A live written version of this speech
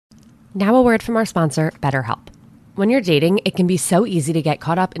Now a word from our sponsor, BetterHelp. When you're dating, it can be so easy to get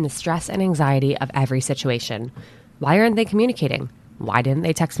caught up in the stress and anxiety of every situation. Why aren't they communicating? Why didn't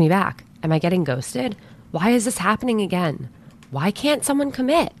they text me back? Am I getting ghosted? Why is this happening again? Why can't someone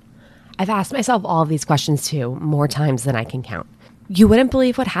commit? I've asked myself all of these questions too, more times than I can count. You wouldn't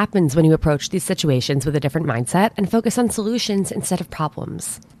believe what happens when you approach these situations with a different mindset and focus on solutions instead of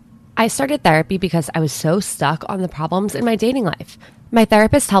problems. I started therapy because I was so stuck on the problems in my dating life. My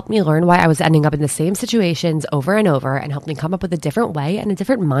therapist helped me learn why I was ending up in the same situations over and over and helped me come up with a different way and a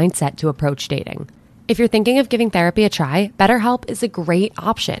different mindset to approach dating. If you're thinking of giving therapy a try, BetterHelp is a great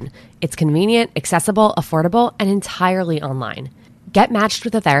option. It's convenient, accessible, affordable, and entirely online. Get matched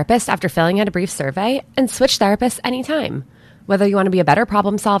with a therapist after filling out a brief survey and switch therapists anytime. Whether you want to be a better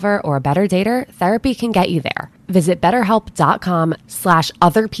problem solver or a better dater, therapy can get you there. Visit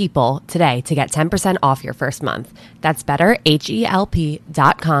betterhelp.com/otherpeople today to get 10% off your first month. That's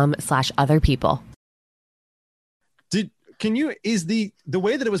betterhelp.com/otherpeople. Is the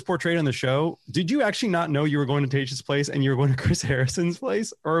way that it was portrayed on the show, did you actually not know you were going to Tasha's place and you were going to Chris Harrison's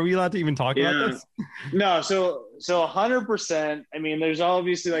place? Or are we allowed to even talk about this? No, so 100%. I mean, there's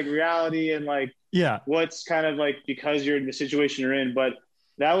obviously like reality and like what's kind of like because you're in the situation you're in, but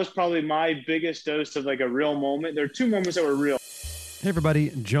that was probably my biggest dose of like a real moment. There are two moments that were real. Hey everybody,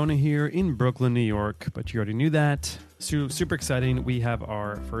 Jonah here in Brooklyn, New York, but you already knew that. So super exciting. We have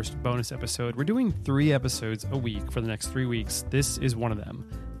our first bonus episode. We're doing 3 episodes a week for the next 3 weeks. This is one of them.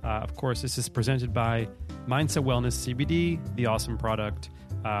 Of course, this is presented by Mindset Wellness CBD, the awesome product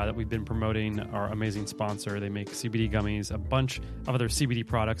that we've been promoting, our amazing sponsor. They make CBD gummies, a bunch of other CBD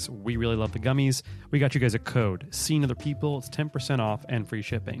products. We really love the gummies. We got you guys a code, Seeing Other People. It's 10% off and free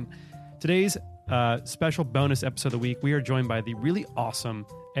shipping. Today's special bonus episode of the week, we are joined by the really awesome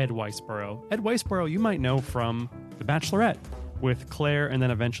Ed Weisborough. Ed Weisborough, you might know from The Bachelorette with Claire and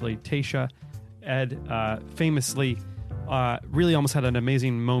then eventually Tasha. Ed famously really almost had an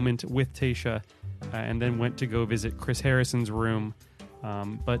amazing moment with Tasha and then went to go visit Chris Harrison's room.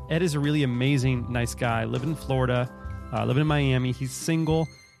 But Ed is a really amazing, nice guy, living in Florida, living in Miami. He's single.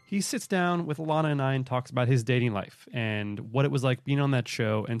 He sits down with Alana and I and talks about his dating life and what it was like being on that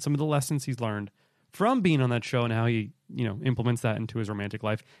show and some of the lessons he's learned from being on that show and how he, implements that into his romantic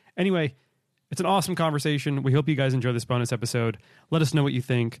life. Anyway, it's an awesome conversation. We hope you guys enjoy this bonus episode. Let us know what you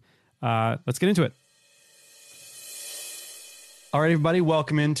think. Let's get into it. All right, everybody,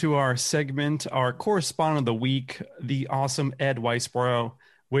 welcome into our segment, our correspondent of the week, the awesome Ed Weisborough,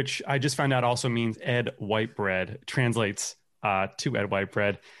 which I just found out also means Ed Whitebread, translates to Ed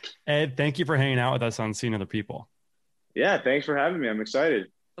Whitebread. Ed, thank you for hanging out with us on Seeing Other People. Yeah, thanks for having me. I'm excited.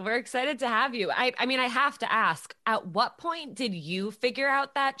 We're excited to have you. I mean, I have to ask, at what point did you figure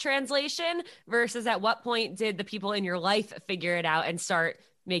out that translation versus at what point did the people in your life figure it out and start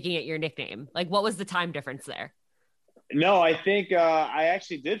making it your nickname? Like, what was the time difference there? No, I think I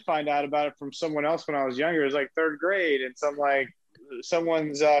actually did find out about it from someone else when I was younger. It was like 3rd grade, and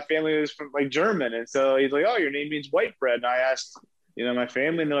someone's family was from like German, and so he's like, "Oh, your name means white bread." And I asked, my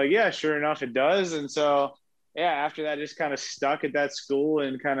family, and they're like, "Yeah, sure enough, it does." And so, yeah, after that, just kind of stuck at that school,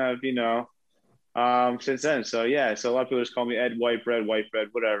 and kind of, since then. So yeah, so a lot of people just call me Ed Whitebread,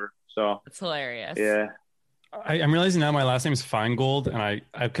 whatever. So it's hilarious. Yeah. I'm realizing now my last name is Feingold, and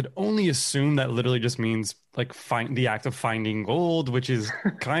I could only assume that literally just means like the act of finding gold, which is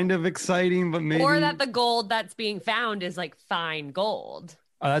kind of exciting, but maybe... Or that the gold that's being found is like fine gold.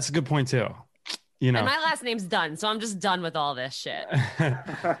 Oh, that's a good point too. And my last name's done, so I'm just done with all this shit.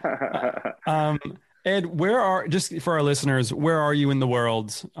 Ed, just for our listeners, where are you in the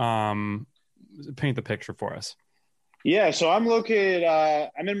world? Paint the picture for us. Yeah, so I'm located,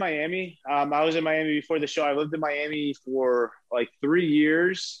 I'm in Miami. I was in Miami before the show. I lived in Miami for like 3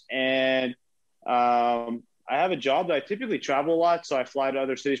 years, and I have a job that I typically travel a lot. So I fly to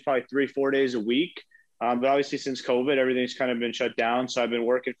other cities probably 3-4 days a week. But obviously since COVID, everything's kind of been shut down. So I've been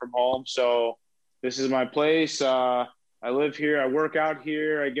working from home. So this is my place. I live here. I work out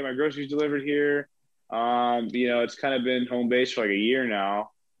here. I get my groceries delivered here. It's kind of been home base for like a year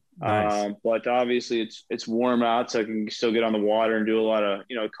now. Nice. But obviously it's warm out, so I can still get on the water and do a lot of,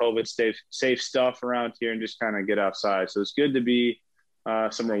 COVID safe stuff around here and just kind of get outside. So it's good to be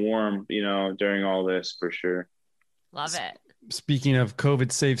somewhere warm, during all this for sure. Love it. Speaking of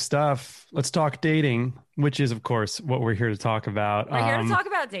COVID safe stuff, let's talk dating, which is of course what we're here to talk about. We're here to talk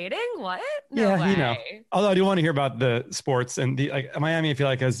about dating? What? No way. Although I do want to hear about the sports and Miami, I feel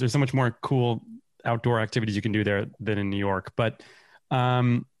like there's so much more cool outdoor activities you can do there than in New York. But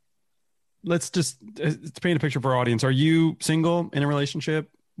let's just paint a picture for our audience. Are you single, in a relationship?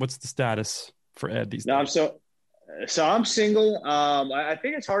 What's the status for Ed these days? So I'm single. I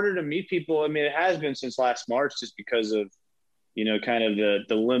think it's harder to meet people. I mean, it has been since last March, just because of kind of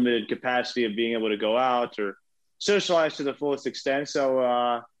the limited capacity of being able to go out or socialize to the fullest extent.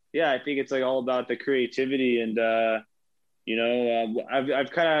 So yeah, I think it's like all about the creativity and I've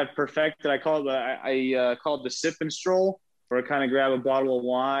kind of perfected. I call it I call it the sip and stroll, where I kind of grab a bottle of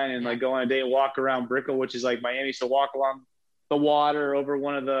wine and like go on a day, walk around Brickell, which is like Miami. So walk along the water over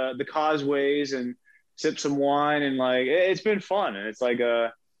one of the causeways and sip some wine, and like it's been fun. And it's like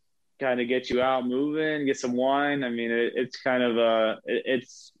a kind of get you out moving, get some wine. I mean, it's kind of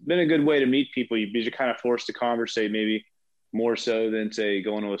it's been a good way to meet people because you're kind of forced to conversate, maybe more so than say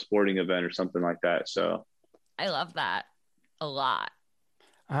going to a sporting event or something like that. So I love that a lot.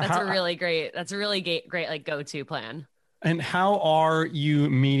 That's a really great like go-to plan. And how are you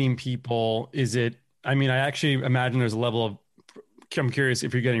meeting people? Is it, I mean, I actually imagine there's a level of, I'm curious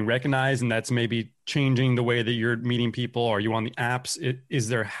if you're getting recognized and that's maybe changing the way that you're meeting people. Are you on the apps? Is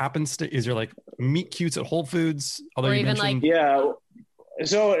there like meet cutes at Whole Foods? Although or you even mentioned... like, yeah.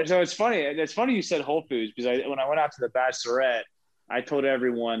 So it's funny. It's funny you said Whole Foods, because when I went out to the Bachelorette, I told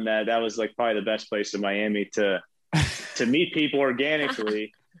everyone that was like probably the best place in Miami to meet people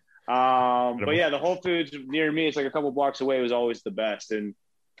organically. But yeah, the Whole Foods near me, it's like a couple blocks away, was always the best. And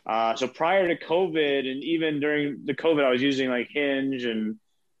so prior to COVID, and even during the COVID, I was using like Hinge and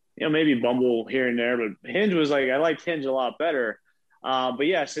maybe Bumble here and there, but Hinge was like, I liked Hinge a lot better. But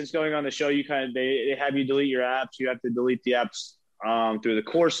yeah, since going on the show, you kind of they have you delete your apps. You have to delete the apps through the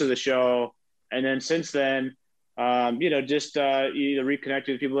course of the show, and then since then, just either reconnect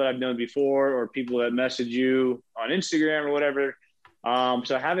with people that I've known before or people that message you on Instagram or whatever.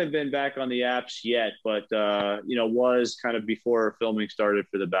 So I haven't been back on the apps yet, but was kind of before filming started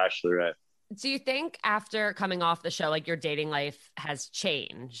for The Bachelorette. do you think after coming off the show, like your dating life has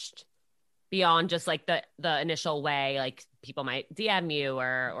changed beyond just like the initial way, like people might DM you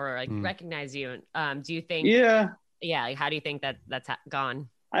or like recognize you? Do you think, like, how do you think that's gone?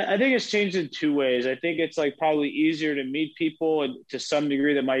 I think it's changed in two ways. I think it's like probably easier to meet people, and to some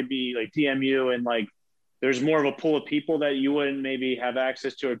degree that might be like DM you, and like there's more of a pool of people that you wouldn't maybe have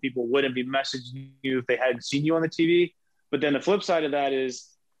access to, or people wouldn't be messaging you if they hadn't seen you on the TV. But then the flip side of that is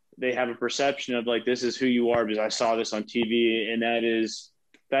they have a perception of like, this is who you are because I saw this on TV, and that is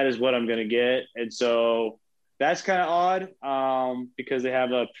what I'm going to get. And so that's kind of odd because they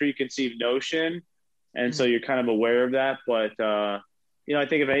have a preconceived notion. And so you're kind of aware of that. But, I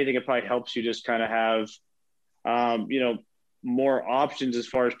think if anything, it probably helps you just kind of have, more options as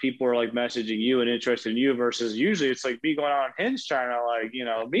far as people are like messaging you and interested in you, versus usually it's like me going on Hinge trying to like,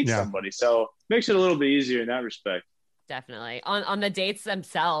 meet somebody. So makes it a little bit easier in that respect. Definitely. On the dates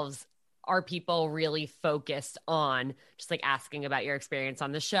themselves, are people really focused on just like asking about your experience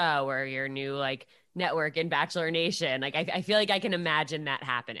on the show or your new like network in Bachelor Nation? Like, I feel like I can imagine that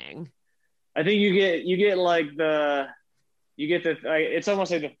happening. I think you get like it's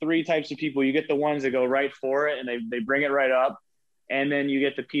almost like the three types of people. You get the ones that go right for it and they bring it right up. And then you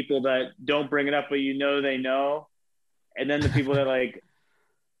get the people that don't bring it up, but they know. And then the people that like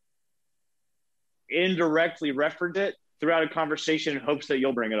indirectly reference it throughout a conversation in hopes that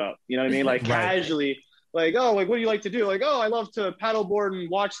you'll bring it up. You know what I mean? Like casually, like, oh, like, what do you like to do? Like, oh, I love to paddleboard and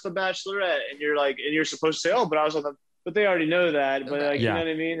watch The Bachelorette. And you're like, and you're supposed to say, oh, but I was on but they already know that. But like, you know what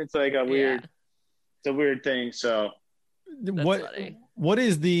I mean? It's like it's a weird thing. So what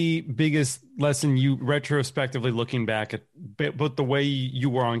is the biggest lesson you retrospectively looking back at both the way you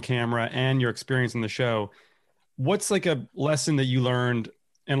were on camera and your experience in the show? What's like a lesson that you learned?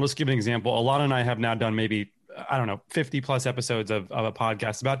 And let's give an example. Alana and I have now done maybe, I don't know, 50 plus episodes of a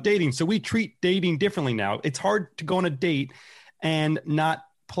podcast about dating. So we treat dating differently now. It's hard to go on a date and not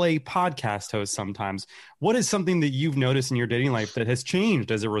play podcast host sometimes. What is something that you've noticed in your dating life that has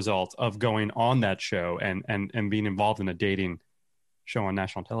changed as a result of going on that show and being involved in a dating show on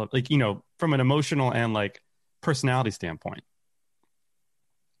national television, like, from an emotional and like personality standpoint?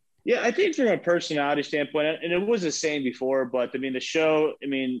 Yeah, I think from a personality standpoint, and it was the same before, but I mean, the show,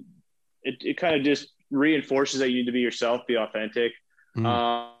 it kind of just reinforces that you need to be yourself, be authentic.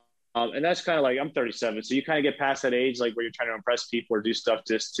 And that's kind of like, I'm 37. So you kind of get past that age, like where you're trying to impress people or do stuff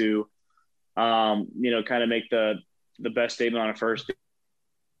just to, kind of make the best statement on a first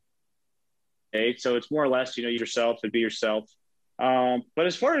date. So it's more or less, yourself and be yourself. But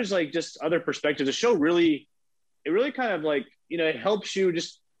as far as like just other perspectives, the show really kind of like, it helps you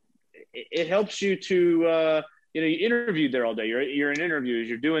to, you interviewed there all day. You're in interviews,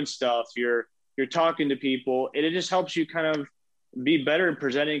 you're doing stuff, you're talking to people, and it just helps you kind of be better at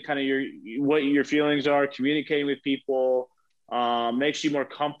presenting kind of what your feelings are, communicating with people, makes you more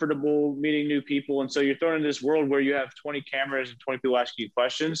comfortable meeting new people. And so you're thrown in this world where you have 20 cameras and 20 people asking you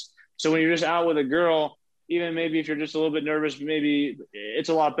questions. So when you're just out with a girl, even maybe if you're just a little bit nervous, maybe it's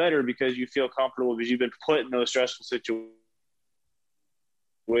a lot better because you feel comfortable because you've been put in those stressful situations.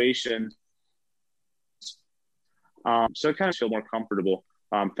 So it kind of feel more comfortable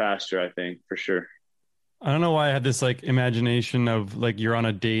faster, I think, for sure. I don't know why I had this like imagination of like you're on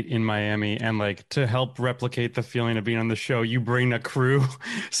a date in Miami and like to help replicate the feeling of being on the show, you bring a crew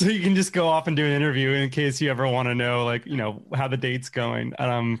so you can just go off and do an interview in case you ever want to know like, you know, how the date's going.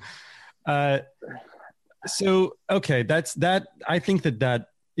 So, okay, that. I think that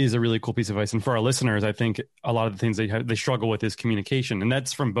is a really cool piece of advice. And for our listeners, I think a lot of the things they struggle with is communication. And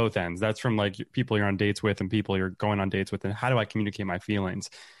that's from both ends. That's from like people you're on dates with and people you're going on dates with. And how do I communicate my feelings?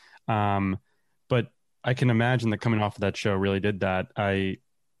 But I can imagine that coming off of that show really did that. I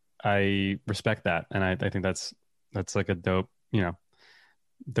respect that. And I think that's like a dope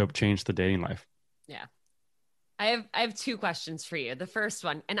change to dating life. Yeah. I have two questions for you. The first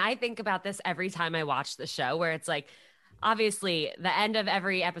one, and I think about this every time I watch the show, where it's like, obviously the end of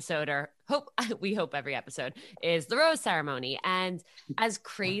every episode, we hope every episode, is the rose ceremony. And as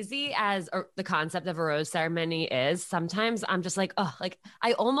crazy as the concept of a rose ceremony is, sometimes I'm just like, oh, like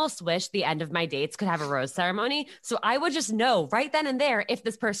I almost wish the end of my dates could have a rose ceremony. So I would just know right then and there if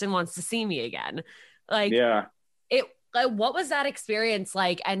this person wants to see me again. Like, yeah, what was that experience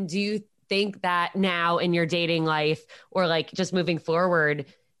like? And do you think that now in your dating life or like just moving forward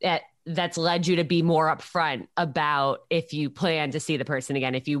that's led you to be more upfront about if you plan to see the person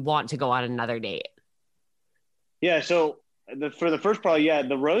again, if you want to go on another date? Yeah. So for the first part, yeah,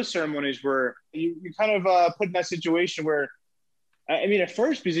 the rose ceremonies were you kind of put in that situation where, I mean, at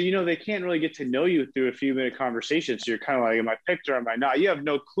first, because, you know, they can't really get to know you through a few minute conversation. So you're kind of like, am I picked or am I not? You have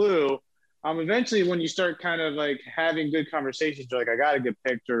no clue. Eventually, when you start kind of like having good conversations, you're like, I got to get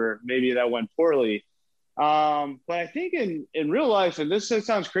picked, or maybe that went poorly. But I think in real life, and this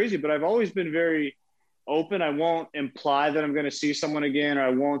sounds crazy, but I've always been very open. I won't imply that I'm going to see someone again, or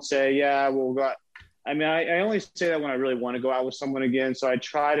I won't say, yeah, we'll go. I mean, I only say that when I really want to go out with someone again. So I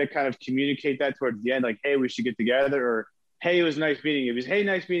try to kind of communicate that towards the end, like, hey, we should get together, or hey, it was nice meeting you. Because hey,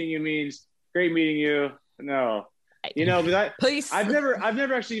 nice meeting you means great meeting you. No. You know, but I've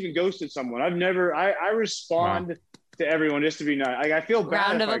never actually even ghosted someone. I respond to everyone just to be nice. Like, I feel bad.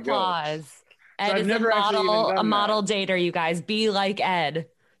 Round of applause. Ed is a model dater, you guys. Be like Ed.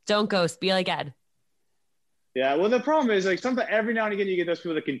 Don't ghost. Be like Ed. Yeah. Well, the problem is like sometimes every now and again you get those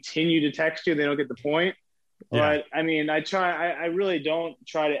people that continue to text you. They don't get the point. Yeah. But I mean, I really don't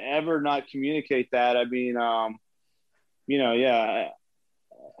try to ever not communicate that. I mean, you know, yeah.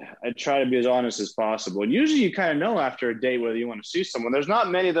 I try to be as honest as possible. And usually you kind of know after a date whether you want to see someone. There's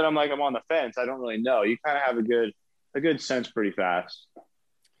not many that I'm like, I'm on the fence. I don't really know. You kind of have a good sense pretty fast.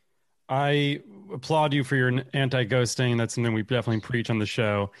 I applaud you for your anti-ghosting. That's something we definitely preach on the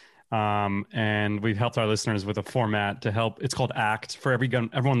show. And we've helped our listeners with a format to help. It's called ACT for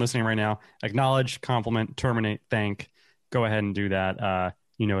everyone listening right now. Acknowledge, compliment, terminate, thank. Go ahead and do that.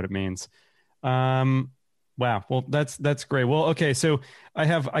 You know what it means. Wow. Well, that's great. Well, okay. So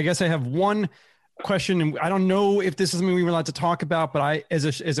I guess I have one question, and I don't know if this is something we were allowed to talk about, but as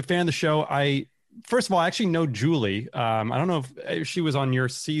a fan of the show, first of all, I actually know Julie. I don't know if she was on your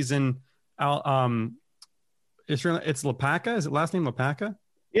season. It's Lapaka. Is it last name Lapaka?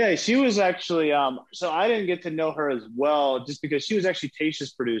 Yeah, she was actually. So I didn't get to know her as well, just because she was actually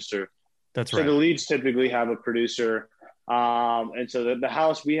Tayshia's producer. That's right. So the leads typically have a producer. And so the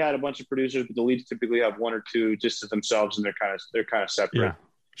house, we had a bunch of producers, but the leads typically have one or two just to themselves, and they're kind of separate. Yeah.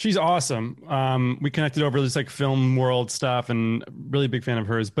 She's awesome. We connected over this like film world stuff, and really big fan of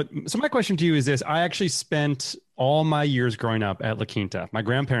hers. But so my question to you is this: I actually spent all my years growing up at La Quinta. My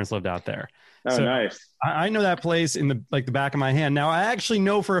grandparents lived out there. Oh, so nice. I know that place in the back of my hand. Now I actually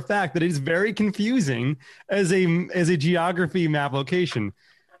know for a fact that it is very confusing as a geography map location.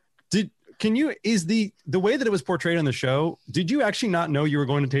 Is the way that it was portrayed on the show, did you actually not know you were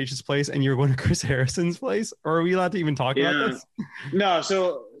going to Tayshia's place and you were going to Chris Harrison's place? Or are we allowed to even talk about this? No.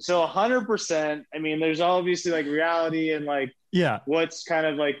 So 100%. I mean, there's obviously like reality and like, what's kind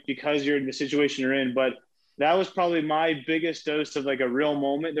of like, because you're in the situation you're in, but that was probably my biggest dose of like a real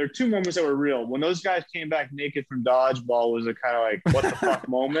moment. There are two moments that were real. When those guys came back naked from dodgeball was a kind of like, what the fuck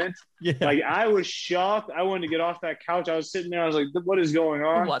moment. Yeah. Like I was shocked. I wanted to get off that couch. I was sitting there. I was like, what is going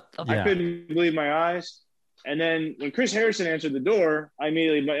on? I couldn't believe my eyes. And then when Chris Harrison answered the door, I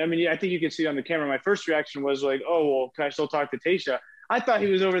think you can see it on the camera. My first reaction was like, oh, well, can I still talk to Tayshia? I thought he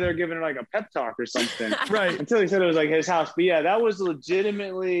was over there giving her like a pep talk or something. Right. Until he said it was like his house. But yeah, that was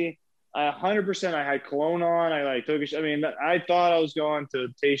legitimately 100%. I had cologne on. I like took. I mean, I thought I was going to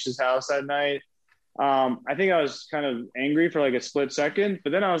Tayshia's house that night. I think I was kind of angry for like a split second,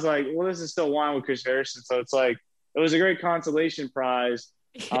 but then I was like, well, this is still wine with Chris Harrison, so it's like it was a great consolation prize.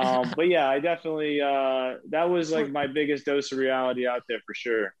 Yeah. But yeah, I definitely that was like my biggest dose of reality out there for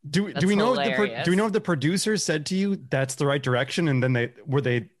sure. Do we know if the producers said to you that's the right direction, and then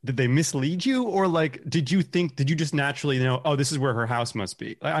did they mislead you, or like did you just naturally know, oh, this is where her house must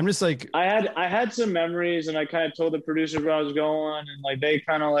be? I'm just like, I had some memories, and I kind of told the producers where I was going, and like they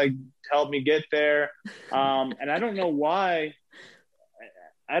kind of like helped me get there. And I don't know why.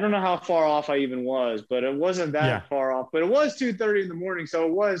 I don't know how far off I even was, but it wasn't that far off. But it was 2:30 in the morning, so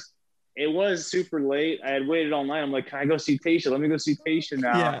it was super late. I had waited all night. I'm like, can I go see Tayshia? Let me go see Tayshia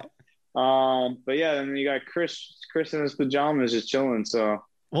now. Yeah. But yeah, then you got Chris in his pajamas just chilling. So.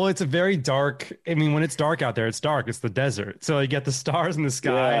 Well, it's a very dark. I mean, when it's dark out there, it's dark. It's the desert, so you get the stars in the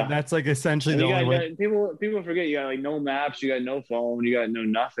sky. Yeah. That's like essentially the only way. People forget you got like no maps, you got no phone, you got no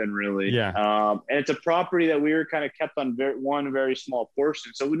nothing really. Yeah. And it's a property that we were kind of kept on one very small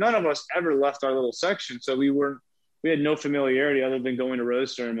portion, so none of us ever left our little section. So we had no familiarity other than going to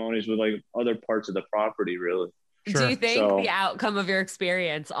rose ceremonies with like other parts of the property, really. Sure. Do you think the outcome of your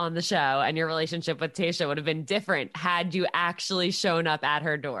experience on the show and your relationship with Tayshia would have been different had you actually shown up at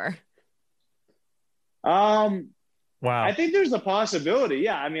her door? Wow. I think there's a possibility.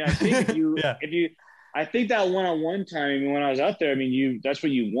 Yeah. I mean, I think I think that one-on-one time, I mean, when I was out there, I mean, that's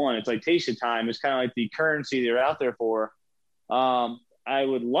what you want. It's like Tayshia time. It's kind of like the currency that you're out there for. I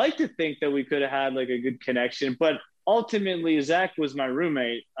would like to think that we could have had like a good connection, but ultimately Zach was my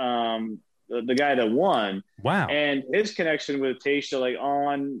roommate. The guy that won. Wow. And his connection with Tayshia, like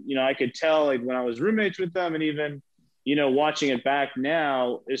I could tell like when I was roommates with them, and even, watching it back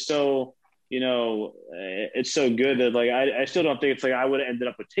now is so, it's so good that like, I still don't think it's like I would have ended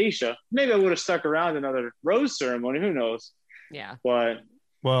up with Tayshia. Maybe I would have stuck around another rose ceremony. Who knows? Yeah. But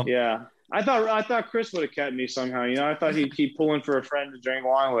yeah, I thought Chris would have kept me somehow. I thought he'd keep pulling for a friend to drink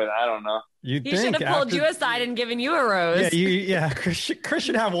wine with. I don't know. He should have pulled you aside and given you a rose. Chris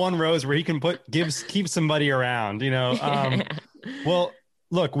should have one rose where he can keep somebody around. Well,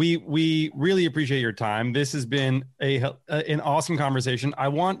 look, we really appreciate your time. This has been an awesome conversation. I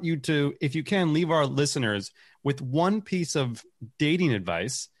want you to, if you can, leave our listeners with one piece of dating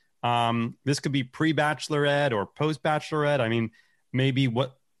advice. This could be pre-bachelorette or post-bachelorette. I mean, maybe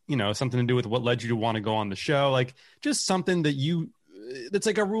something to do with what led you to want to go on the show, like just something that's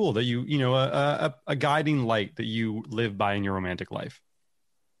like a rule that a guiding light that you live by in your romantic life.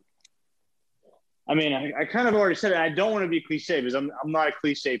 I mean, I kind of already said it. I don't want to be cliche because I'm not a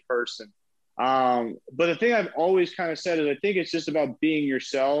cliche person. But the thing I've always kind of said is I think it's just about being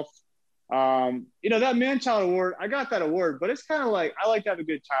yourself. That Man-Child Award, I got that award, but it's kind of like, I like to have a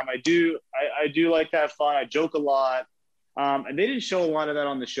good time. I do like to have fun. I joke a lot. And they didn't show a lot of that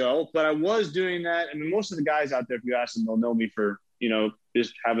on the show, but I was doing that. I mean, most of the guys out there, if you ask them, they'll know me for,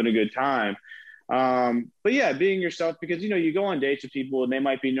 just having a good time. But yeah, being yourself, because, you go on dates with people and they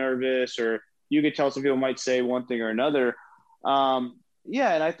might be nervous, or you could tell some people might say one thing or another.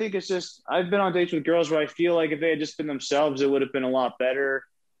 Yeah. And I think it's just, I've been on dates with girls where I feel like if they had just been themselves, it would have been a lot better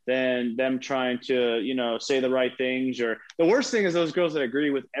than them trying to, say the right things. Or the worst thing is those girls that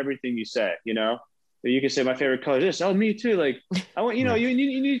agree with everything you say, you can say my favorite color is this. Oh, me too. Like I want, you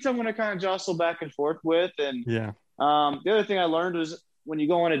need someone to kind of jostle back and forth with. And yeah. The other thing I learned was when you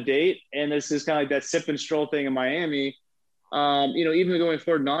go on a date, and this is kind of like that sip and stroll thing in Miami, even going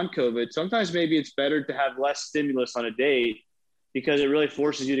forward non-COVID, sometimes maybe it's better to have less stimulus on a date because it really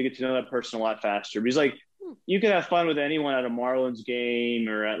forces you to get to know that person a lot faster. Because like you can have fun with anyone at a Marlins game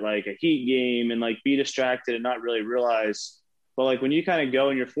or at like a Heat game and like be distracted and not really realize. But like when you kind of go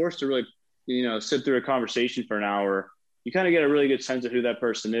and you're forced to really sit through a conversation for an hour, you kind of get a really good sense of who that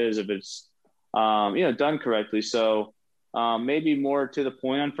person is if it's, done correctly. So maybe more to the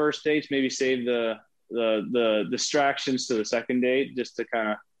point on first dates, maybe save the distractions to the second date just to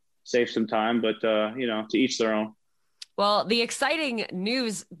kind of save some time, but to each their own. Well, the exciting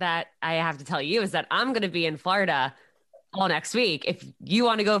news that I have to tell you is that I'm going to be in Florida all next week. If you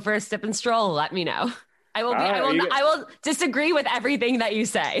want to go for a sip and stroll, let me know. I will disagree with everything that you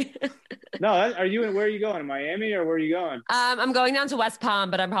say. No, where are you going? Miami, or where are you going? I'm going down to West Palm,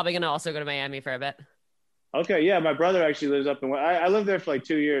 but I'm probably going to also go to Miami for a bit. Okay. Yeah. My brother actually lives up in, I lived there for like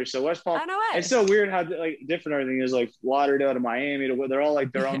 2 years. So West Palm, oh, no way. It's so weird how like different everything is, like Lauderdale to Miami to, they're all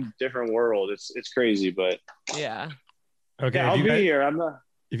like their own different world. It's crazy, but yeah. Okay. Yeah, I'll be here. I'm not.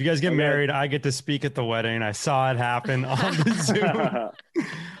 If you guys get married, I get to speak at the wedding. I saw it happen on the Zoom.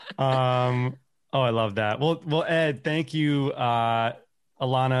 Oh, I love that. Well, Ed, thank you.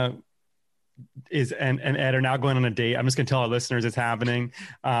 Alana, and Ed are now going on a date. I'm just going to tell our listeners it's happening.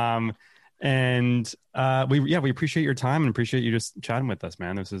 We appreciate your time and appreciate you just chatting with us,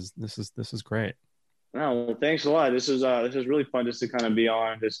 man. This is great. No, well, thanks a lot. This is really fun just to kind of be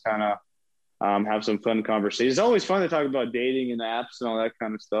on, just kind of have some fun conversations. It's always fun to talk about dating and apps and all that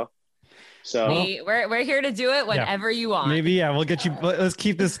kind of stuff. So we're here to do it whenever you want. Maybe we'll get you. Let's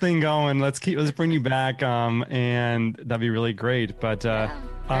keep this thing going. Let's bring you back. And that'd be really great. But all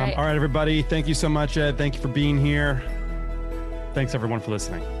right, everybody. Thank you so much, Ed. Thank you for being here. Thanks everyone for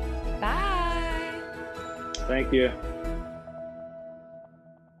listening. Bye. Thank you.